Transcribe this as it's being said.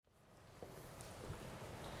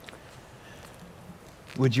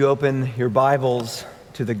Would you open your Bibles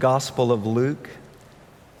to the Gospel of Luke,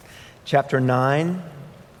 chapter 9,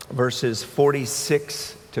 verses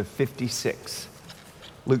 46 to 56.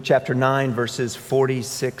 Luke chapter 9, verses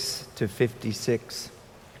 46 to 56.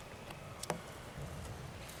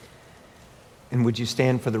 And would you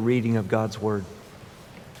stand for the reading of God's Word?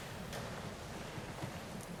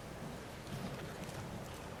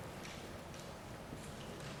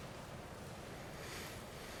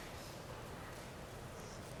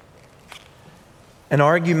 An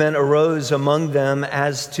argument arose among them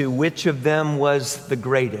as to which of them was the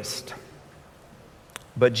greatest.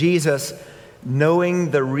 But Jesus,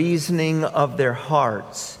 knowing the reasoning of their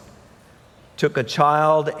hearts, took a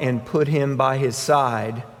child and put him by his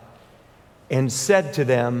side and said to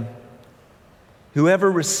them, "Whoever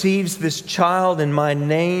receives this child in my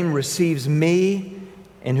name receives me,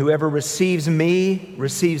 and whoever receives me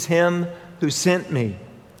receives him who sent me.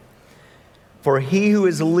 For he who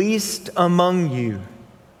is least among you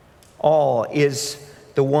all is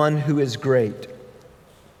the one who is great."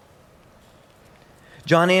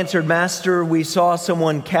 John answered, "Master, we saw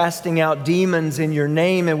someone casting out demons in your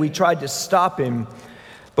name, and we tried to stop him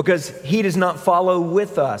because he does not follow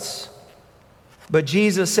with us." But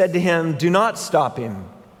Jesus said to him, "Do not stop him,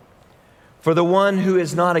 for the one who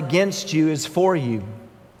is not against you is for you."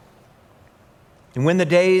 And when the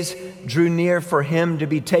days drew near for him to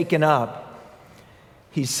be taken up,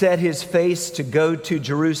 he set his face to go to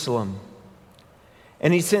Jerusalem.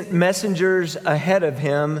 And he sent messengers ahead of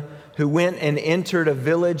him who went and entered a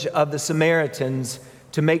village of the Samaritans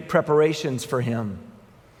to make preparations for him.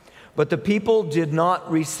 But the people did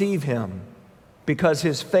not receive him because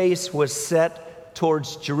his face was set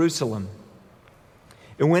towards Jerusalem.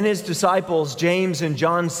 And when his disciples, James and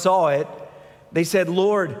John, saw it, they said,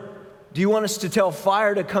 "Lord, do you want us to tell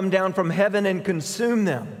fire to come down from heaven and consume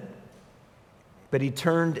them?" But he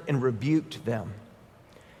turned and rebuked them,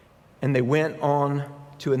 and they went on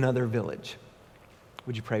to another village.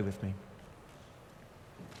 Would you pray with me?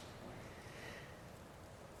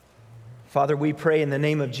 Father, we pray in the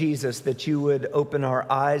name of Jesus that you would open our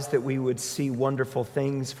eyes, that we would see wonderful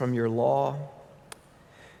things from your law,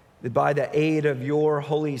 that by the aid of your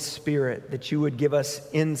Holy Spirit, that you would give us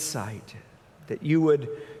insight, that you would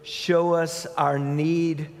show us our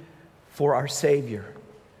need for our Savior,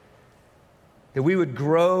 that we would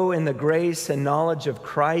grow in the grace and knowledge of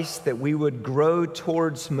Christ, that we would grow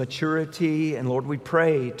towards maturity. And Lord, we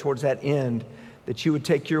pray towards that end that you would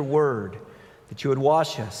take your word, that you would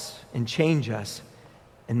wash us and change us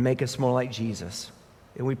and make us more like Jesus.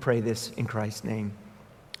 And we pray this in Christ's name.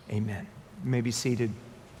 Amen. You may be seated.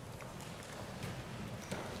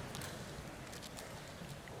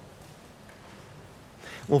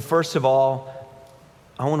 Well, first of all,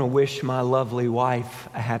 I want to wish my lovely wife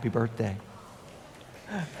a happy birthday.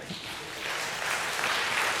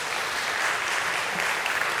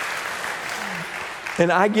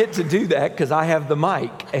 And I get to do that because I have the mic,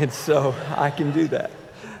 and so I can do that.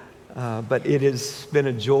 But it has been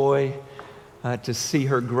a joy to see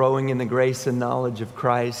her growing in the grace and knowledge of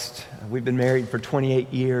Christ. We've been married for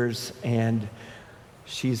 28 years, and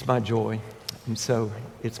she's my joy. And so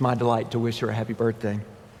it's my delight to wish her a happy birthday.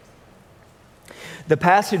 The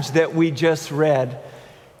passage that we just read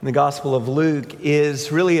in the Gospel of Luke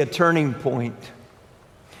is really a turning point.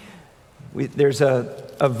 There's a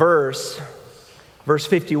verse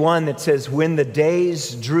 51, that says, "When the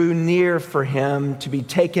days drew near for him to be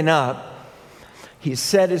taken up, he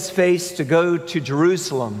set his face to go to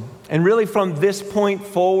Jerusalem." And really from this point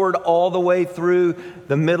forward, all the way through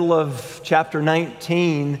the middle of chapter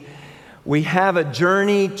 19, we have a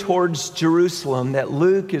journey towards Jerusalem that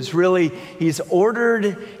Luke he's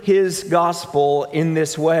ordered his gospel in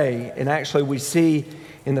this way. And actually we see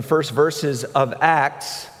in the first verses of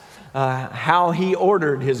Acts how he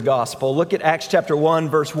ordered his gospel. Look at Acts chapter 1,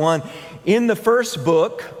 verse 1. "In the first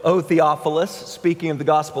book, O Theophilus," speaking of the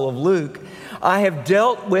Gospel of Luke, "I have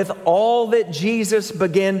dealt with all that Jesus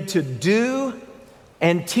began to do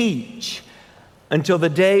and teach until the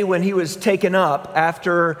day when he was taken up,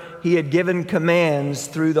 after he had given commands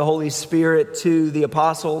through the Holy Spirit to the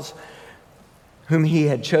apostles whom he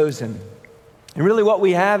had chosen." And really what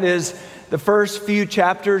we have is the first few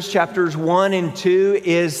chapters 1 and 2,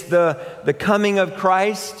 is the coming of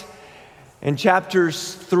Christ. And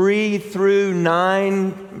chapters 3 through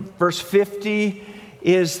 9, verse 50,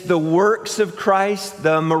 is the works of Christ,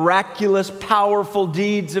 the miraculous, powerful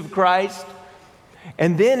deeds of Christ.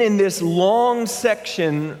 And then in this long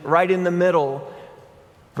section right in the middle,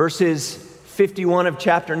 verses 51 of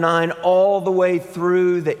chapter 9 all the way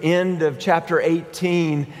through the end of chapter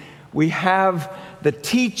 18, we have the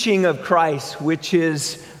teaching of Christ, which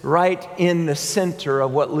is right in the center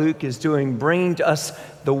of what Luke is doing, bringing to us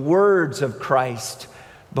the words of Christ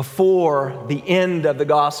before the end of the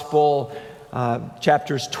gospel,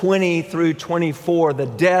 chapters 20 through 24, the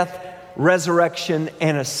death, resurrection,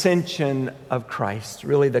 and ascension of Christ.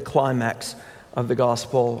 Really the climax of the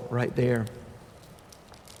gospel right there.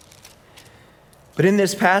 But in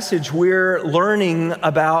this passage, we're learning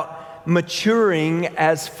about maturing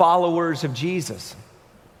as followers of Jesus.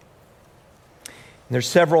 There's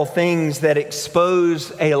several things that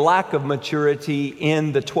expose a lack of maturity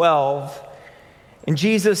in the 12, and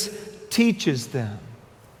Jesus teaches them.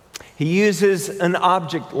 He uses an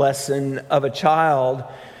object lesson of a child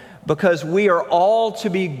because we are all to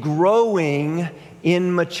be growing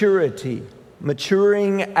in maturity,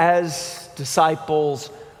 maturing as disciples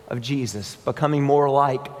of Jesus, becoming more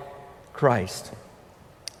like Christ.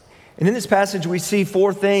 And in this passage, we see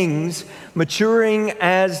four things. Maturing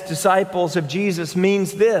as disciples of Jesus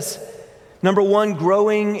means this. Number one,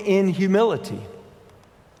 growing in humility.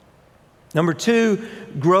 Number two,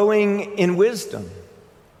 growing in wisdom.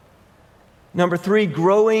 Number three,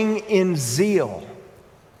 growing in zeal.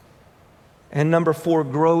 And number four,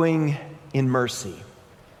 growing in mercy.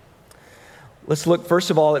 Let's look first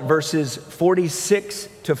of all at verses 46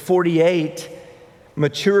 to 48.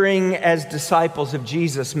 Maturing as disciples of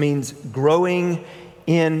Jesus means growing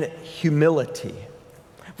in humility.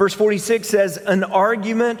 Verse 46 says, an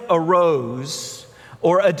argument arose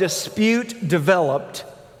or a dispute developed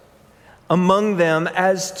among them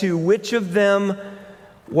as to which of them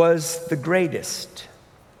was the greatest.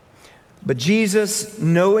 But Jesus,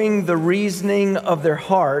 knowing the reasoning of their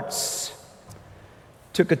hearts,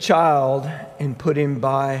 took a child and put him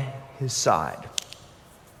by his side.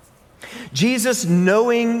 Jesus,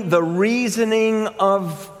 knowing the reasoning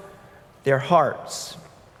of their hearts,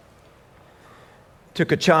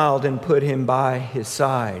 took a child and put him by his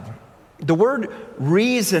side. The word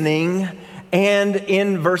reasoning, and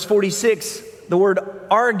in verse 46, the word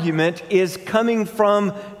argument, is coming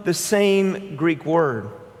from the same Greek word.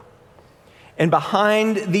 And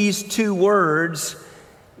behind these two words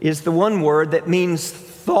is the one word that means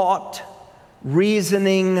thought,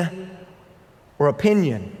 reasoning, or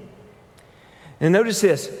opinion. And notice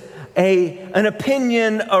this, an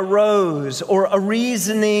opinion arose, or a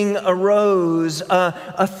reasoning arose,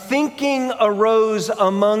 a thinking arose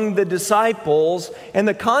among the disciples, and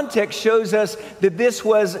the context shows us that this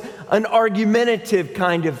was an argumentative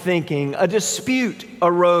kind of thinking. A dispute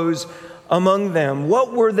arose among them.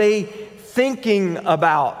 What were they thinking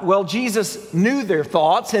about? Well, Jesus knew their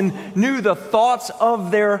thoughts and knew the thoughts of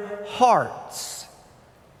their hearts.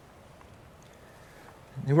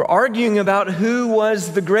 They were arguing about who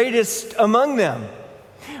was the greatest among them.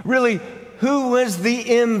 Really, who was the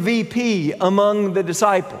MVP among the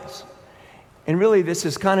disciples? And really, this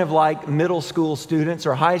is kind of like middle school students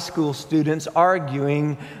or high school students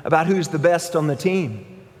arguing about who's the best on the team.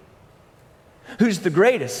 Who's the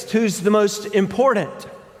greatest? Who's the most important?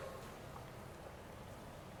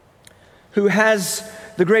 Who has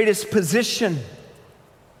the greatest position?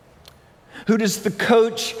 Who does the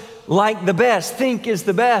coach like the best, think is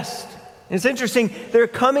the best? And it's interesting, they're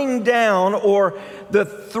coming down, or the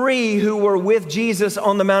three who were with Jesus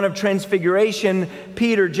on the Mount of Transfiguration,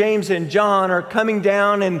 Peter, James, and John, are coming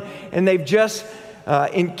down, and they've just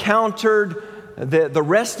encountered the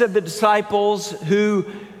rest of the disciples who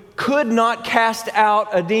could not cast out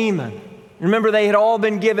a demon. Remember, they had all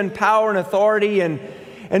been given power and authority, and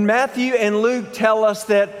Matthew and Luke tell us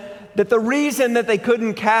that the reason that they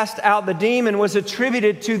couldn't cast out the demon was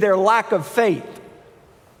attributed to their lack of faith.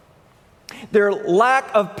 Their lack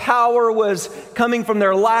of power was coming from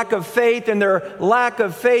their lack of faith, and their lack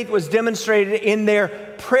of faith was demonstrated in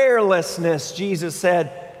their prayerlessness. Jesus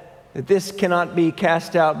said that this cannot be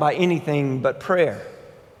cast out by anything but prayer.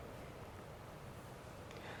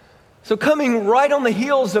 So coming right on the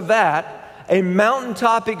heels of that, a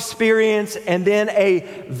mountaintop experience and then a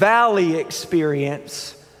valley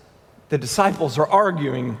experience, the disciples are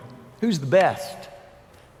arguing, who's the best?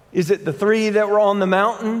 Is it the three that were on the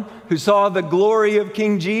mountain who saw the glory of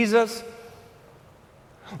King Jesus?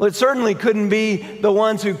 Well, it certainly couldn't be the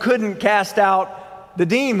ones who couldn't cast out the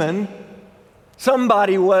demon.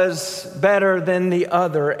 Somebody was better than the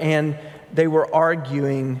other, and they were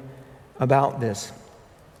arguing about this.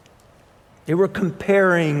 They were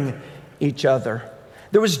comparing each other.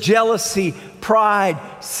 There was jealousy, pride,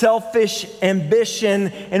 selfish ambition,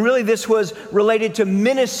 and really this was related to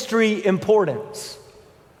ministry importance,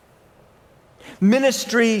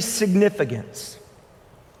 ministry significance.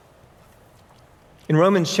 In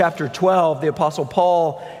Romans chapter 12, the Apostle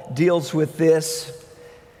Paul deals with this,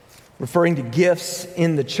 referring to gifts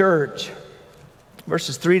in the church.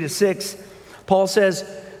 Verses 3-6, Paul says,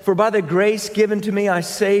 "For by the grace given to me, I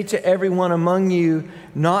say to everyone among you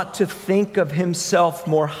not to think of himself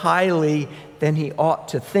more highly than he ought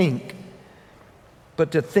to think, but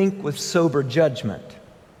to think with sober judgment,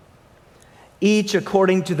 each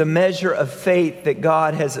according to the measure of faith that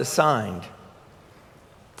God has assigned.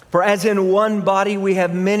 For as in one body we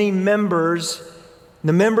have many members,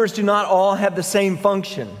 the members do not all have the same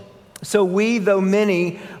function. So we, though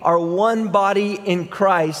many, are one body in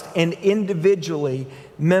Christ and individually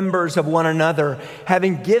members of one another.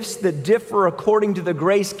 Having gifts that differ according to the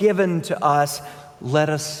grace given to us, let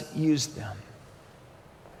us use them."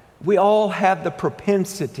 We all have the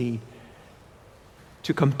propensity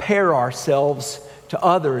to compare ourselves to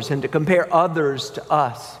others and to compare others to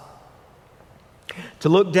us, to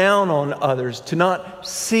look down on others, to not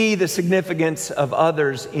see the significance of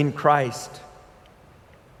others in Christ.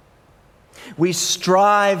 We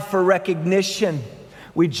strive for recognition.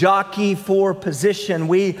 We jockey for position.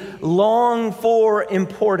 We long for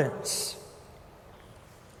importance.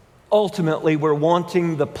 Ultimately, we're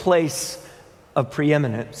wanting the place of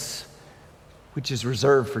preeminence, which is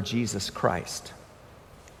reserved for Jesus Christ.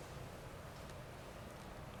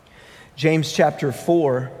 James chapter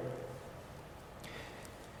 4,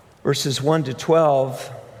 verses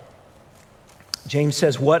 1-12, James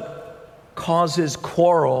says, "What causes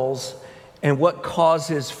quarrels and what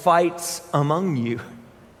causes fights among you?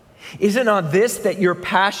 Is it not this, that your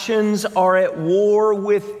passions are at war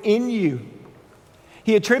within you?"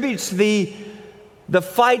 He attributes the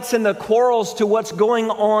fights and the quarrels to what's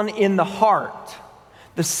going on in the heart,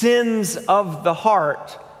 the sins of the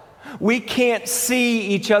heart. We can't see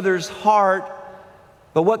each other's heart,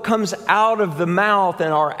 but what comes out of the mouth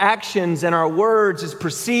and our actions and our words is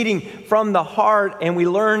proceeding from the heart. And we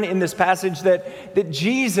learn in this passage that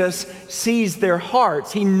Jesus sees their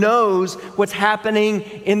hearts. He knows what's happening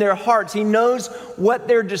in their hearts. He knows what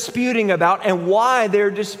they're disputing about and why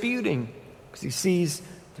they're disputing, because he sees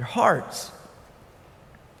their hearts.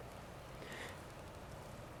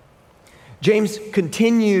 James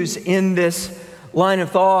continues in this line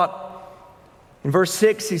of thought. In verse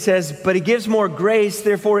 6, he says, "But he gives more grace.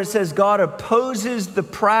 Therefore, it says, God opposes the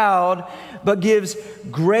proud, but gives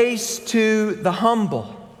grace to the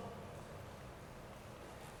humble."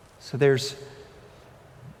 So there's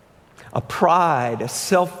a pride, a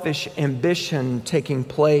selfish ambition taking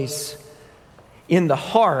place in the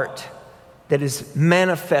heart that is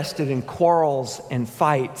manifested in quarrels and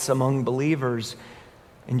fights among believers.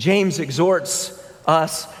 And James exhorts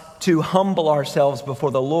us to humble ourselves before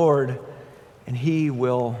the Lord, and he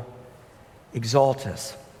will exalt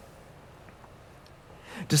us.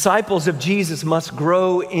 Disciples of Jesus must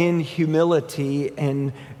grow in humility,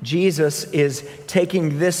 and Jesus is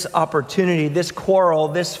taking this opportunity, this quarrel,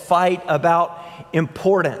 this fight about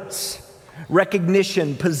importance,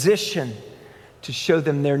 recognition, position, to show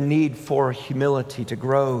them their need for humility, to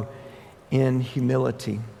grow in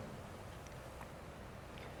humility.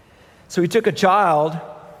 So he took a child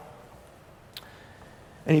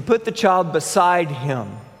and he put the child beside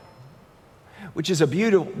him, which is a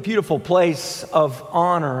beautiful, beautiful place of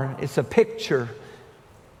honor. It's a picture.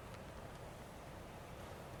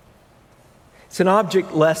 It's an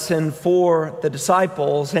object lesson for the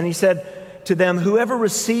disciples. And he said to them, "Whoever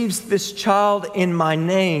receives this child in my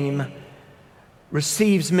name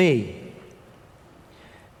receives me.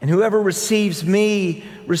 And whoever receives me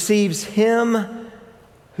receives him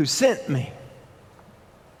who sent me."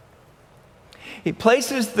 He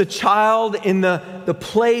places the child in the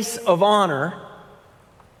place of honor.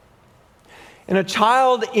 And a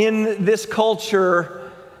child in this culture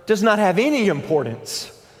does not have any importance.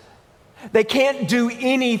 They can't do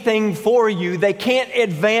anything for you. They can't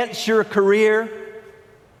advance your career.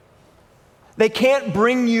 They can't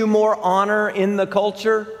bring you more honor in the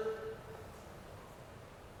culture.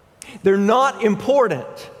 They're not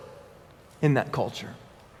important in that culture.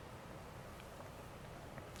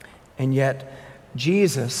 And yet,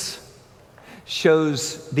 Jesus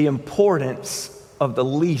shows the importance of the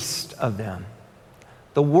least of them.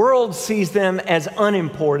 The world sees them as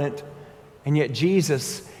unimportant, and yet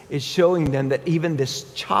Jesus is showing them that even this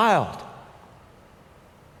child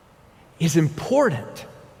is important.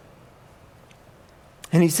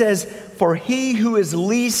 And he says, "For he who is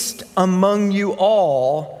least among you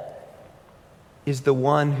all is the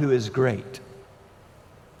one who is great."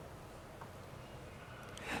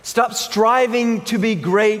 Stop striving to be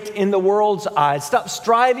great in the world's eyes. Stop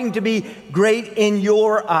striving to be great in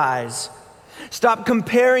your eyes. Stop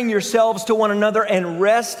comparing yourselves to one another and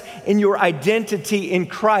rest in your identity in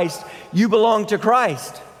Christ. You belong to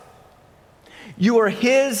Christ. You are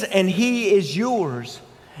His and He is yours.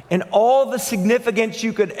 And all the significance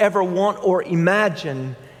you could ever want or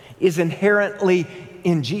imagine is inherently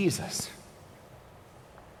in Jesus.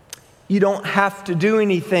 You don't have to do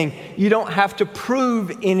anything. You don't have to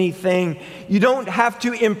prove anything. You don't have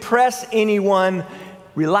to impress anyone.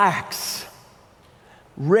 Relax.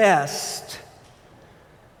 Rest.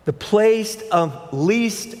 The place of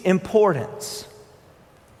least importance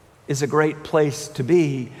is a great place to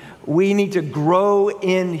be. We need to grow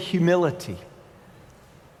in humility.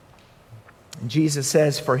 And Jesus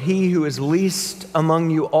says, "For he who is least among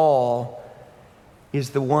you all is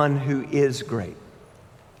the one who is great."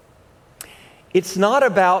 It's not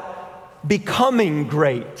about becoming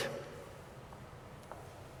great.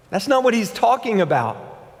 That's not what he's talking about.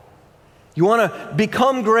 You want to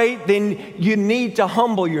become great, then you need to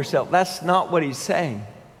humble yourself. That's not what he's saying.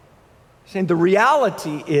 He's saying the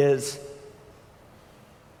reality is,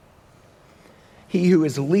 he who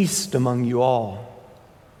is least among you all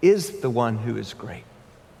is the one who is great.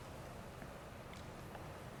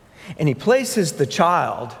 And he places the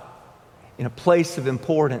child in a place of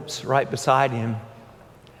importance right beside him.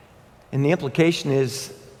 And the implication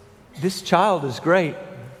is, this child is great.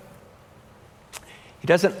 He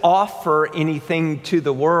doesn't offer anything to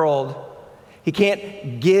the world. He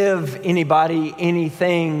can't give anybody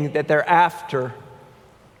anything that they're after.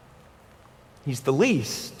 He's the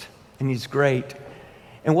least, and he's great.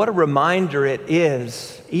 And what a reminder it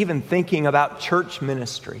is, even thinking about church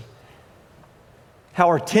ministry. How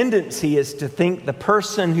our tendency is to think the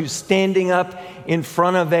person who's standing up in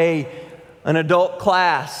front of an adult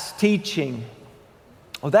class teaching,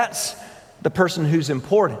 well, that's the person who's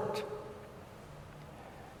important.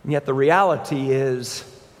 And yet the reality is,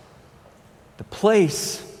 the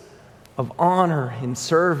place of honor in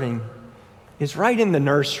serving is right in the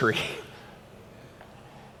nursery.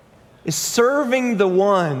 Is serving the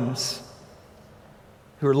ones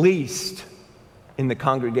who are least in the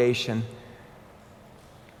congregation.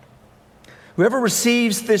 Whoever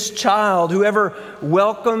receives this child, whoever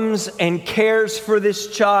welcomes and cares for this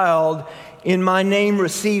child in my name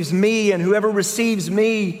receives me, and whoever receives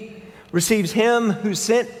me receives him who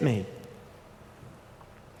sent me.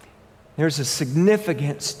 There's a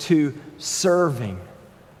significance to serving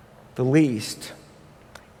the least,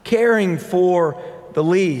 caring for the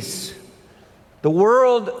least. The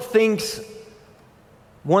world thinks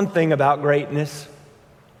one thing about greatness,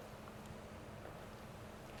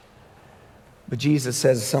 but Jesus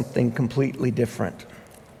says something completely different.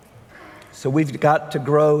 So we've got to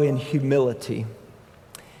grow in humility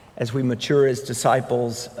as we mature as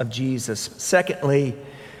disciples of Jesus. Secondly,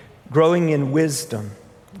 growing in wisdom.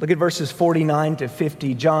 Look at verses 49 to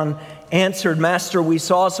 50. John answered, "Master, we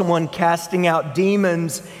saw someone casting out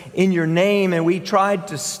demons in your name, and we tried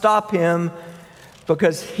to stop him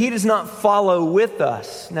because he does not follow with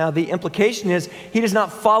us." Now, the implication is he does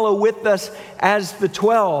not follow with us as the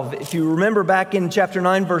 12. If you remember back in chapter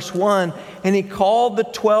 9, verse 1, "And he called the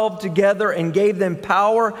 12 together and gave them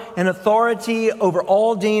power and authority over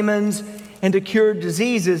all demons and to cure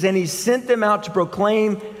diseases. And he sent them out to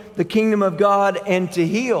proclaim the kingdom of God and to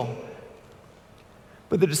heal."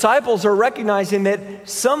 But the disciples are recognizing that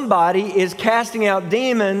somebody is casting out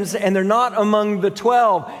demons and they're not among the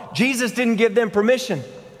 12. Jesus didn't give them permission.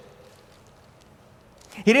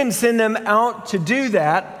 He didn't send them out to do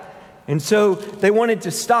that. And so they wanted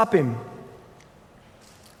to stop him.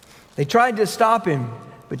 They tried to stop him,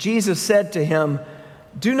 but Jesus said to him,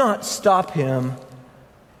 "Do not stop him,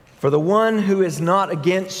 for the one who is not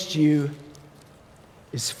against you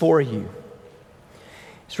is for you."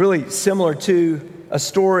 It's really similar to a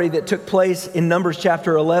story that took place in Numbers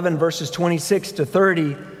chapter 11, verses 26 to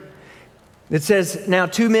 30. It says, "Now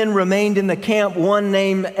 2 men remained in the camp, one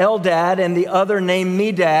named Eldad and the other named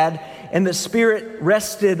Medad, and the Spirit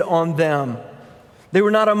rested on them. They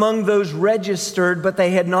were not among those registered, but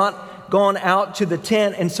they had not gone out to the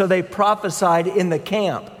tent, and so they prophesied in the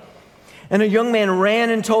camp. And a young man ran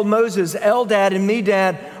and told Moses, 'Eldad and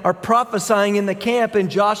Medad are prophesying in the camp.' And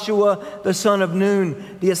Joshua, the son of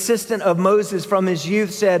Nun, the assistant of Moses from his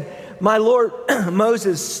youth, said, 'My Lord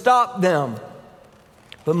Moses, stop them.'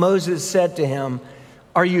 But Moses said to him,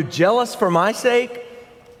 'Are you jealous for my sake?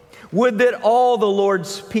 Would that all the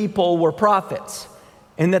Lord's people were prophets,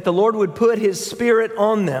 and that the Lord would put his Spirit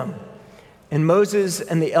on them.' And Moses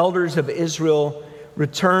and the elders of Israel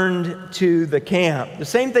returned to the camp." The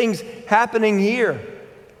same thing's happening here.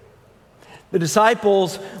 The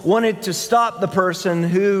disciples wanted to stop the person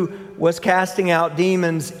who was casting out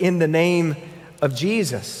demons in the name of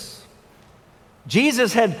Jesus.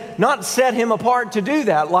 Jesus had not set him apart to do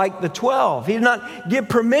that like the 12. He did not give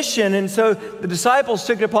permission, and so the disciples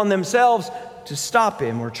took it upon themselves to stop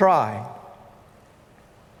him or try.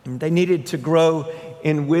 And they needed to grow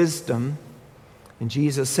in wisdom. And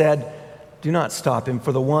Jesus said, do not stop him,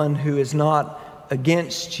 for the one who is not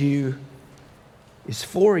against you is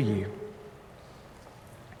for you.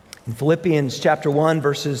 In Philippians chapter 1,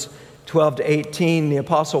 verses 12 to 18, the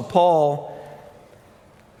Apostle Paul,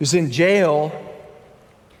 who's in jail,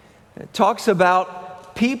 talks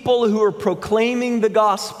about people who are proclaiming the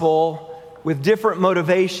gospel with different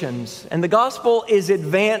motivations. And the gospel is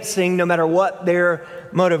advancing no matter what their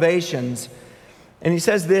motivations. And he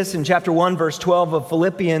says this in chapter 1, verse 12 of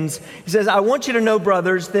Philippians. He says, I want you to know,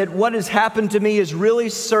 brothers, that what has happened to me has really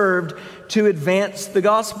served to advance the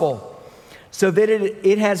gospel, so that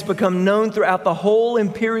it has become known throughout the whole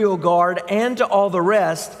imperial guard and to all the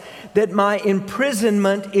rest that my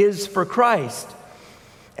imprisonment is for Christ.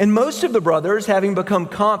 And most of the brothers, having become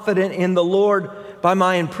confident in the Lord by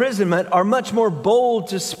my imprisonment, are much more bold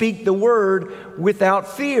to speak the word without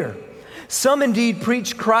fear. Some indeed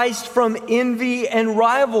preach Christ from envy and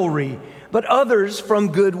rivalry, but others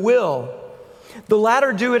from goodwill. The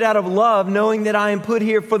latter do it out of love, knowing that I am put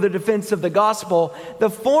here for the defense of the gospel. The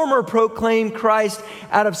former proclaim Christ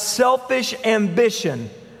out of selfish ambition,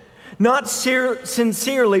 not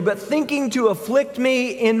sincerely, but thinking to afflict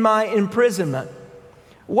me in my imprisonment.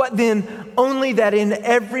 What then? Only that in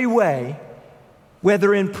every way,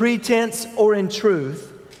 whether in pretense or in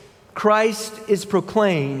truth, Christ is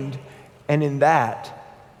proclaimed, and in that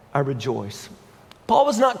I rejoice. Paul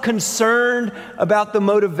was not concerned about the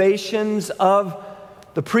motivations of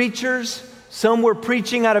the preachers. Some were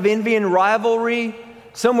preaching out of envy and rivalry.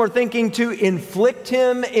 Some were thinking to inflict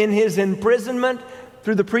him in his imprisonment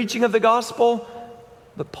through the preaching of the gospel.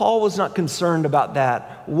 But Paul was not concerned about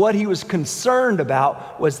that. What he was concerned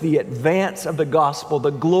about was the advance of the gospel,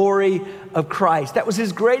 the glory of Christ. That was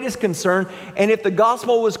his greatest concern. And if the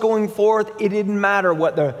gospel was going forth, it didn't matter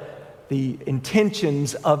what the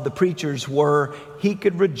intentions of the preachers were. He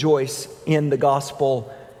could rejoice in the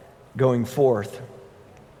gospel going forth.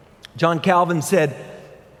 John Calvin said,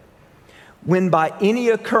 when by any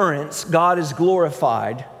occurrence God is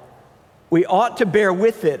glorified, we ought to bear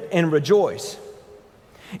with it and rejoice.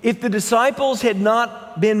 If the disciples had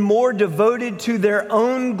not been more devoted to their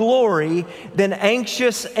own glory than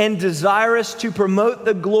anxious and desirous to promote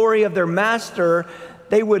the glory of their master,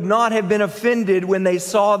 they would not have been offended when they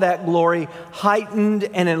saw that glory heightened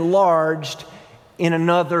and enlarged in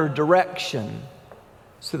another direction.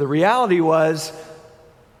 So the reality was,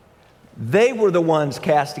 they were the ones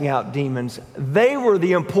casting out demons. They were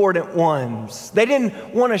the important ones. They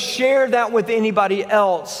didn't want to share that with anybody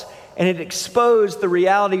else. And it exposed the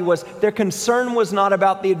reality was their concern was not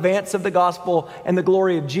about the advance of the gospel and the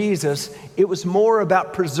glory of Jesus. It was more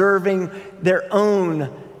about preserving their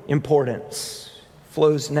own importance.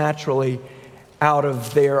 Flows naturally out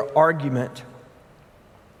of their argument.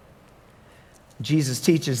 Jesus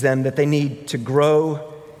teaches them that they need to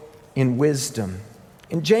grow in wisdom.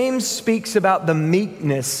 And James speaks about the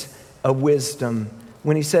meekness of wisdom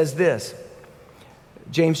when he says this.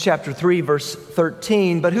 James chapter 3, verse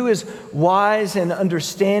 13, but who is wise and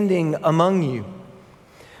understanding among you?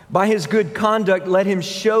 By his good conduct, let him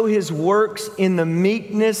show his works in the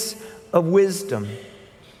meekness of wisdom.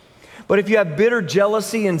 But if you have bitter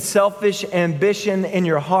jealousy and selfish ambition in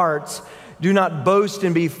your hearts, do not boast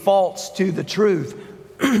and be false to the truth.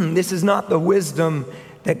 This is not the wisdom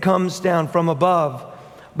that comes down from above,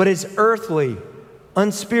 but is earthly,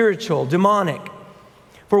 unspiritual, demonic.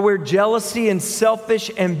 For where jealousy and selfish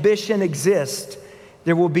ambition exist,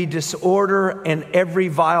 there will be disorder and every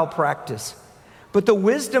vile practice. But the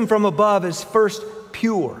wisdom from above is first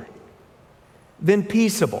pure, then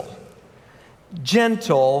peaceable,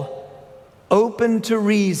 gentle, open to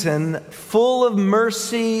reason, full of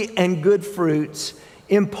mercy and good fruits,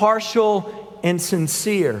 impartial and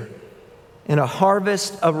sincere. And a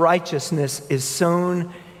harvest of righteousness is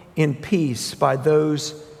sown in peace by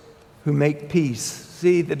those who make peace.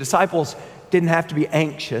 See, the disciples didn't have to be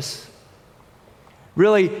anxious.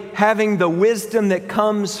 Really, having the wisdom that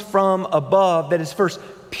comes from above that is first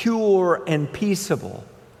pure and peaceable.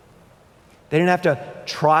 They didn't have to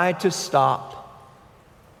try to stop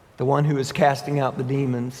the one who is casting out the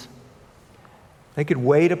demons. They could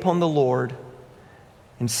wait upon the Lord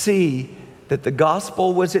and see that the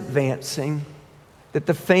gospel was advancing, that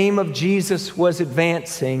the fame of Jesus was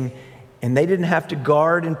advancing, and they didn't have to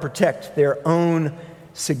guard and protect their own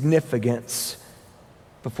significance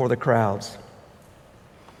before the crowds.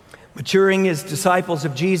 Maturing as disciples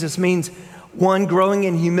of Jesus means 1, growing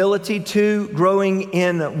in humility. 2, growing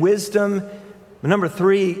in wisdom. Number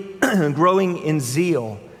 3, growing in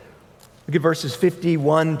zeal. Look at verses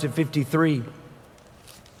 51 to 53.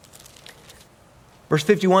 Verse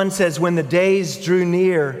 51 says, when the days drew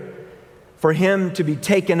near for him to be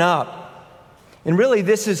taken up. And really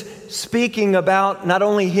this is speaking about not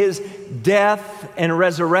only his death and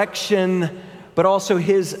resurrection, but also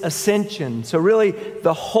his ascension. So really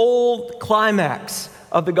the whole climax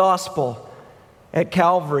of the gospel at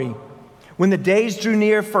Calvary. When the days drew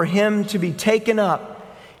near for him to be taken up,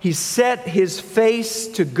 he set his face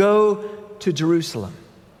to go to Jerusalem.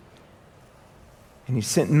 And he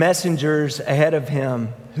sent messengers ahead of him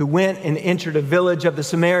who went and entered a village of the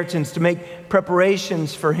Samaritans to make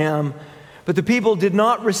preparations for him. But the people did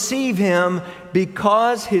not receive him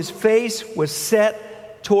because his face was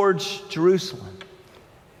set towards Jerusalem.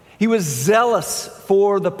 He was zealous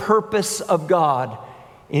for the purpose of God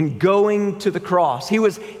in going to the cross. He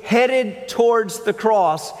was headed towards the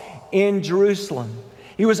cross in Jerusalem.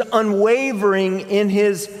 He was unwavering in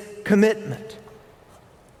his commitment.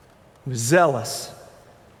 He was zealous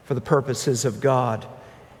for the purposes of God.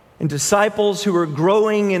 And disciples who are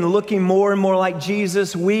growing and looking more and more like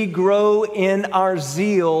Jesus, we grow in our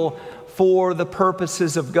zeal for the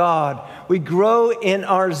purposes of God. We grow in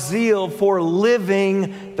our zeal for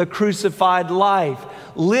living the crucified life,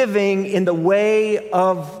 living in the way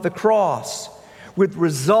of the cross, with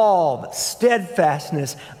resolve,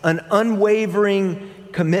 steadfastness, an unwavering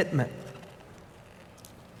commitment.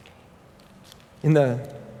 In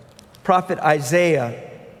the prophet Isaiah,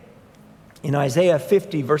 in Isaiah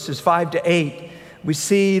 50, verses 5 to 8, we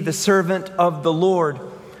see the servant of the Lord.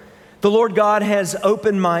 The Lord God has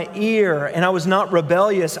opened my ear, and I was not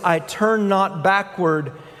rebellious. I turned not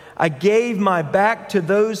backward. I gave my back to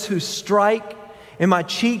those who strike, and my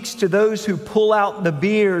cheeks to those who pull out the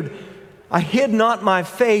beard. I hid not my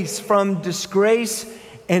face from disgrace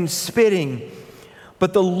and spitting.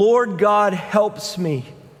 But the Lord God helps me.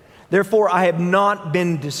 Therefore I have not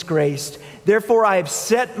been disgraced. Therefore I have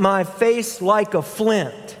set my face like a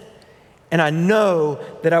flint, and I know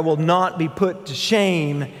that I will not be put to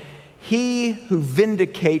shame. He who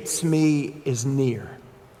vindicates me is near.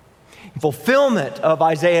 In fulfillment of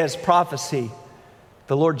Isaiah's prophecy,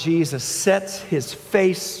 the Lord Jesus sets his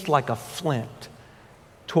face like a flint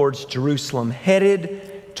towards Jerusalem,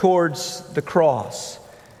 headed towards the cross.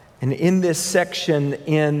 And in this section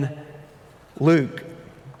in Luke,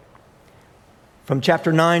 from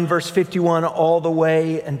chapter 9, verse 51, all the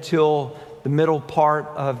way until the middle part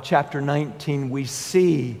of chapter 19, we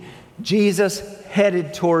see Jesus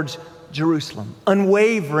headed towards Jerusalem.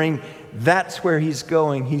 Unwavering, that's where he's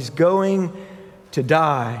going. He's going to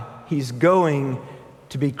die. He's going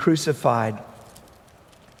to be crucified.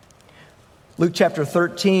 Luke chapter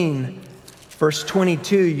 13, verse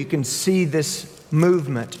 22, you can see this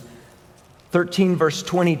movement. 13, verse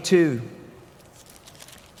 22.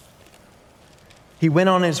 He went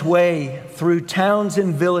on his way through towns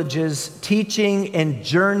and villages, teaching and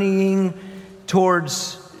journeying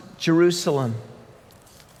towards Jerusalem.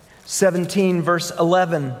 17, verse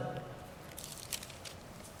 11.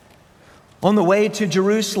 On the way to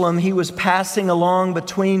Jerusalem, he was passing along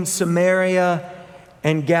between Samaria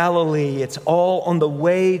and Galilee. It's all on the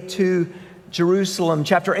way to Jerusalem.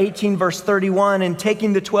 Chapter 18, verse 31. And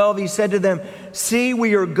taking the 12, he said to them, "See,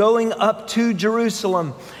 we are going up to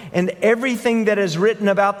Jerusalem, and everything that is written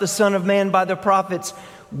about the Son of Man by the prophets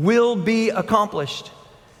will be accomplished.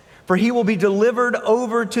 For he will be delivered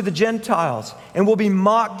over to the Gentiles, and will be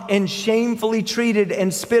mocked and shamefully treated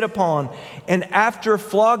and spit upon. And after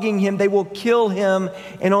flogging him, they will kill him,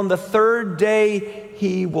 and on the third day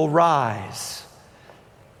he will rise."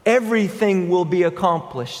 Everything will be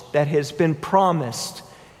accomplished that has been promised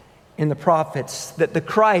in the prophets, that the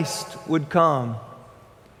Christ would come,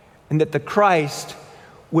 and that the Christ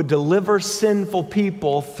would deliver sinful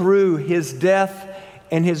people through his death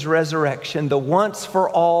and his resurrection, the once for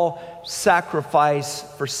all sacrifice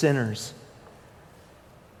for sinners.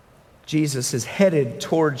 Jesus is headed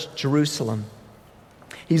towards Jerusalem.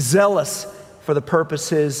 He's zealous for the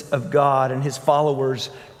purposes of God, and his followers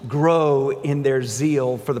grow in their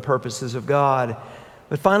zeal for the purposes of God.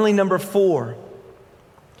 But finally, number 4,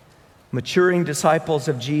 maturing disciples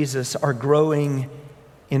of Jesus are growing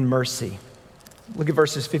in mercy. Look at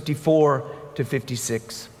verses 54 to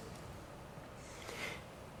 56.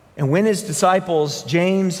 And when his disciples,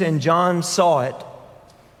 James and John, saw it,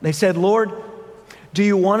 they said, "Lord, do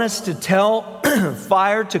you want us to tell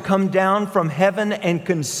fire to come down from heaven and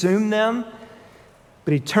consume them?"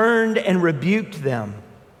 But he turned and rebuked them,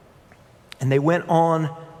 and they went on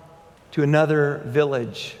to another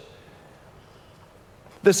village.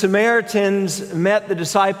 The Samaritans met the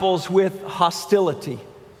disciples with hostility.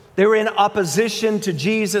 They were in opposition to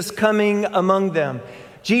Jesus coming among them.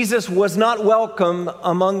 Jesus was not welcome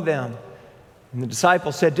among them. And the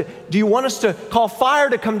disciples said, "Do you want us to call fire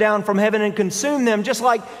to come down from heaven and consume them, just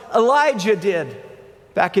like Elijah did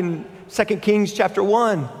back in 2 Kings chapter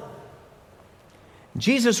 1?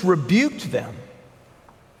 Jesus rebuked them.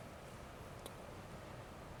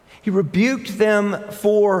 He rebuked them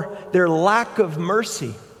for their lack of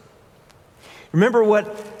mercy. Remember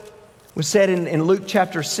what was said in Luke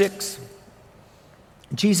chapter 6?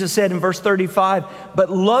 Jesus said in verse 35,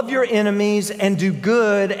 "But love your enemies and do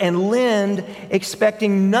good and lend,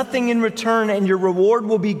 expecting nothing in return, and your reward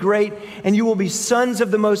will be great, and you will be sons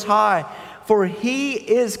of the Most High. For he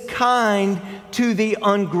is kind to the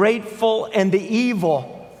ungrateful and the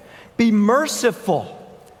evil. Be merciful,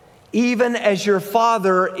 even as your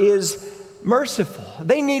Father is merciful."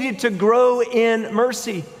 They needed to grow in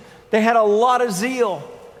mercy. They had a lot of zeal,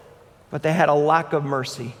 but they had a lack of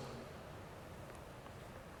mercy.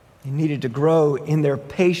 They needed to grow in their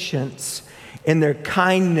patience, in their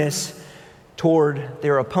kindness toward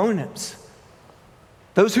their opponents.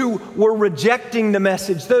 Those who were rejecting the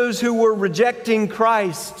message, those who were rejecting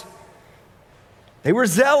Christ, they were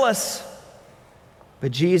zealous.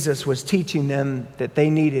 But Jesus was teaching them that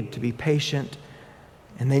they needed to be patient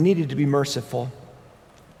and they needed to be merciful.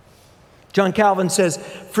 John Calvin says,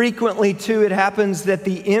 "Frequently, too, it happens that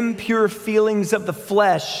the impure feelings of the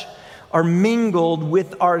flesh are mingled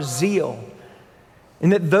with our zeal,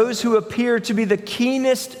 and that those who appear to be the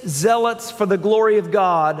keenest zealots for the glory of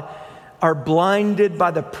God are blinded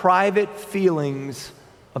by the private feelings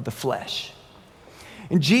of the flesh."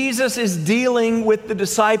 And Jesus is dealing with the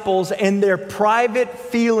disciples and their private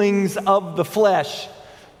feelings of the flesh.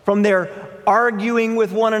 From their arguing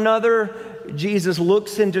with one another, Jesus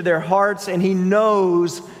looks into their hearts and he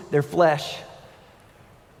knows their flesh.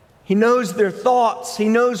 He knows their thoughts. He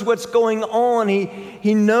knows what's going on.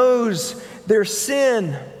 He knows their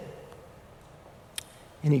sin.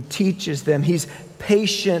 And he teaches them. He's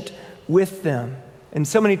patient with them. And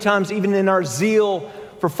so many times, even in our zeal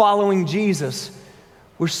for following Jesus,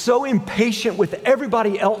 we're so impatient with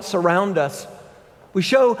everybody else around us. We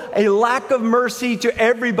show a lack of mercy to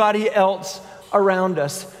everybody else around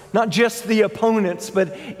us. Not just the opponents,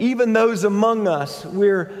 but even those among us.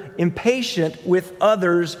 We're impatient with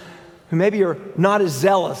others who maybe are not as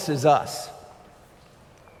zealous as us.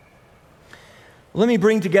 Let me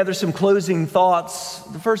bring together some closing thoughts.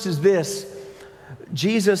 The first is this: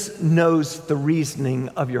 Jesus knows the reasoning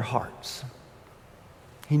of your hearts.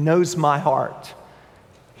 He knows my heart.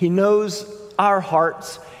 He knows our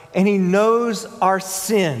hearts, and he knows our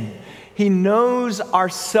sin. He knows our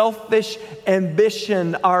selfish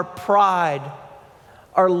ambition, our pride,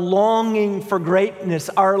 our longing for greatness,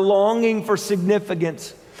 our longing for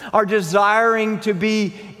significance, our desiring to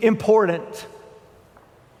be important,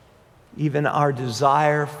 even our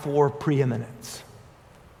desire for preeminence.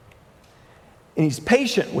 And he's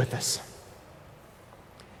patient with us.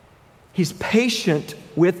 He's patient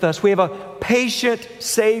with us. We have a patient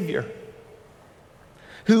Savior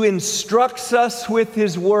who instructs us with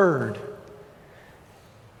his word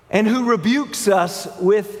and who rebukes us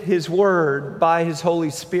with his word by his Holy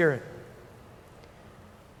Spirit.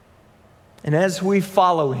 And as we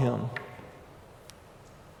follow him,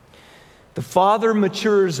 the Father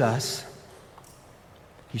matures us.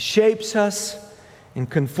 He shapes us and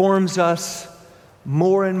conforms us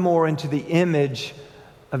more and more into the image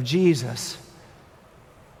of Jesus,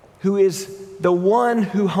 who is the one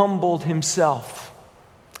who humbled himself.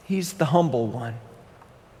 He's the humble one.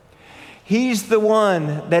 He's the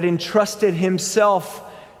one that entrusted himself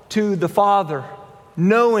to the Father,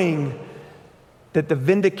 knowing that the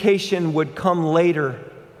vindication would come later,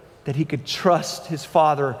 that he could trust his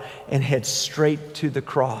Father and head straight to the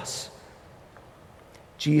cross.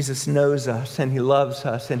 Jesus knows us and he loves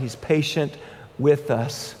us and he's patient with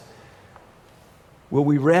us. Will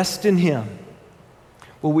we rest in him?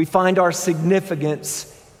 Will we find our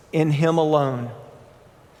significance in him alone?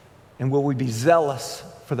 And will we be zealous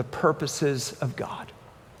for the purposes of God?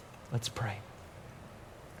 Let's pray.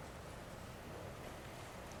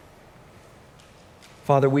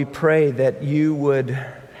 Father, we pray that you would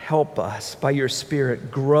help us by your Spirit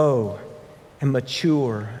grow and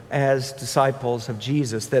mature as disciples of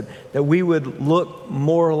Jesus, that we would look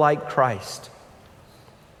more like Christ.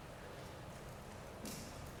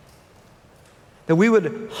 That we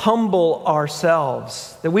would humble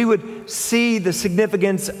ourselves, that we would see the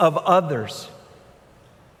significance of others,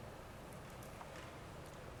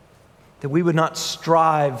 that we would not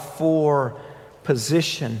strive for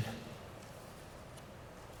position,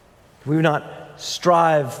 We would not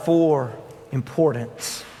strive for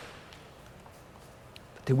importance,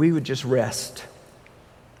 but that we would just rest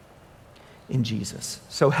in Jesus.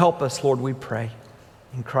 So help us, Lord, we pray.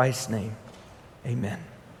 In Christ's name, amen.